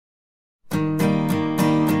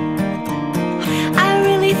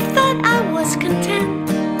discontent,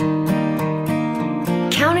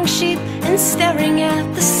 counting sheep and staring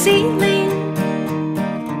at the ceiling.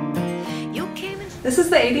 This is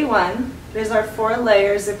the 81. There's our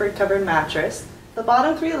 4-layer zipper covered mattress. The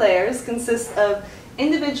bottom 3 layers consist of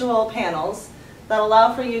individual panels that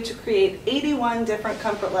allow for you to create 81 different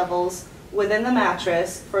comfort levels within the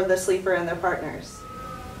mattress for the sleeper and their partners.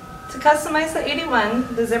 To customize the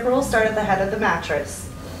 81, the zipper will start at the head of the mattress.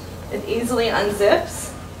 It easily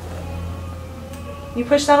unzips. You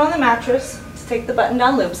push down on the mattress to take the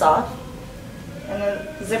button-down loops off, and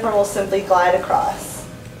the zipper will simply glide across.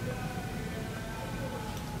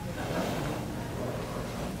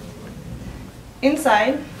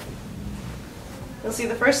 Inside, you'll see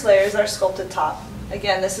the first layer is our sculpted top.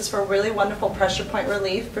 Again, this is for really wonderful pressure point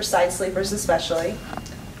relief for side sleepers especially.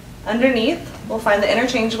 Underneath, we'll find the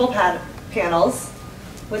interchangeable panels.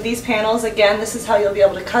 With these panels, again, this is how you'll be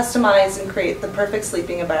able to customize and create the perfect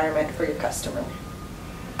sleeping environment for your customer.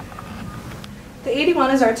 The 81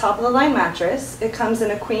 is our top-of-the-line mattress. It comes in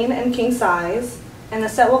a queen and king size, and the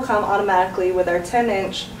set will come automatically with our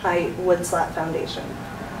 10-inch height wood slat foundation.